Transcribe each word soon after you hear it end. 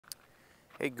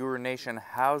Hey Guru Nation,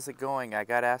 how's it going? I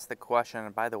got asked the question,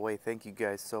 and by the way, thank you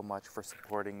guys so much for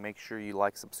supporting. Make sure you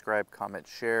like, subscribe, comment,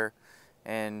 share,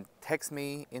 and text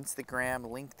me, Instagram,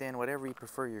 LinkedIn, whatever you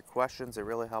prefer your questions. It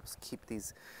really helps keep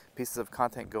these pieces of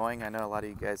content going. I know a lot of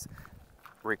you guys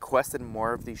requested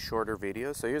more of these shorter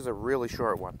videos, so here's a really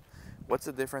short one. What's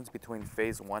the difference between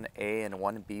phase 1A and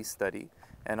 1B study,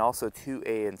 and also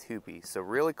 2A and 2B? So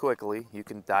really quickly, you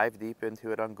can dive deep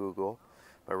into it on Google,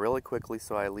 but really quickly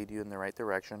so I lead you in the right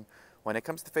direction. When it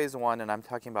comes to phase 1, and I'm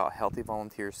talking about healthy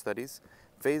volunteer studies,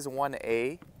 phase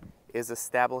 1A is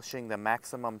establishing the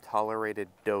maximum tolerated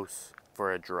dose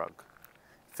for a drug.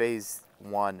 Phase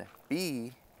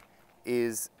 1B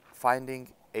is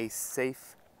finding a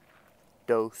safe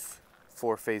dose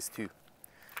for phase 2.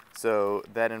 So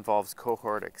that involves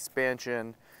cohort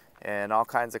expansion and all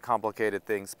kinds of complicated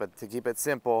things, but to keep it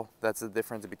simple, that's the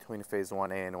difference between phase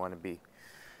 1A and 1B.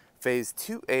 Phase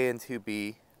 2A and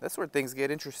 2B, that's where things get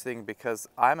interesting because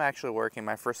I'm actually working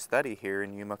my first study here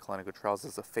in Yuma Clinical Trials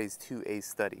as a phase 2A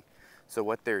study. So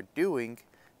what they're doing,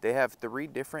 they have 3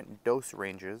 different dose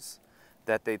ranges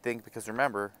that they think, because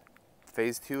remember,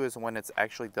 phase 2 is when it's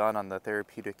actually done on the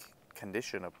therapeutic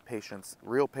condition of patients,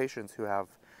 real patients who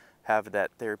have that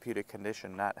therapeutic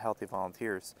condition, not healthy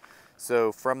volunteers.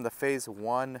 So from the phase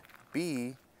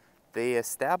 1B, they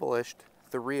established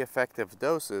 3 effective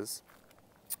doses,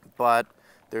 but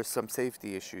there's some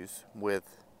safety issues with,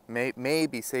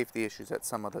 maybe safety issues at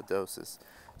some of the doses.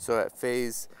 So at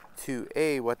phase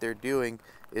 2A, what they're doing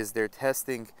is they're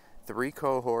testing 3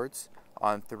 cohorts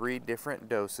on 3 different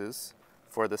doses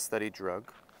for the study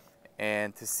drug,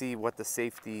 and to see what the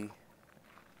safety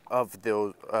of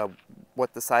those,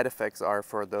 what the side effects are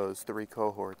for those 3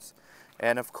 cohorts.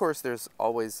 And of course, there's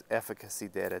always efficacy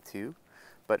data too.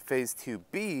 But phase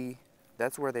 2B,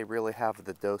 that's where they really have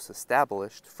the dose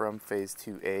established from phase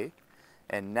 2A.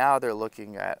 And now they're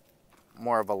looking at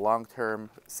more of a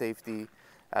long-term safety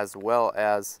as well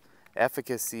as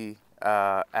efficacy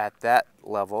at that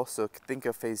level. So think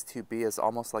of phase 2B as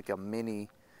almost like a mini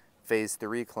phase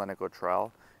 3 clinical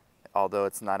trial. Although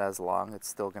it's not as long, it's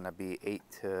still going to be 8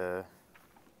 to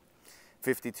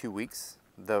 52 weeks.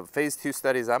 The phase 2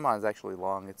 studies I'm on is actually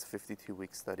long. It's a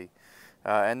 52-week study.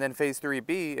 And then phase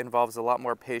 3B involves a lot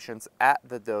more patients at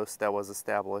the dose that was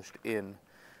established in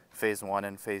phase 1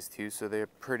 and phase 2. So they're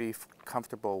pretty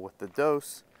comfortable with the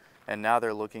dose. And now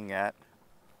they're looking at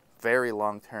very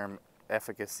long-term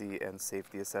efficacy and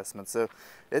safety assessments. So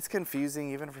it's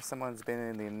confusing even for someone who's been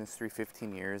in the industry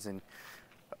 15 years. And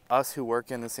us who work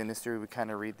in this industry, we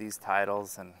kind of read these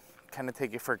titles and kind of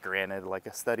take it for granted, like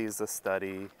a study is a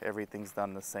study, everything's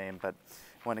done the same. But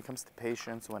when it comes to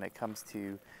patients, when it comes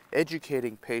to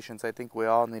educating patients, I think we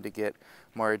all need to get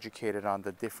more educated on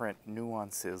the different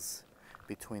nuances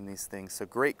between these things. So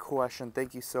great question.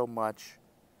 Thank you so much.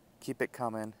 Keep it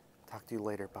coming. Talk to you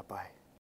later. Bye-bye.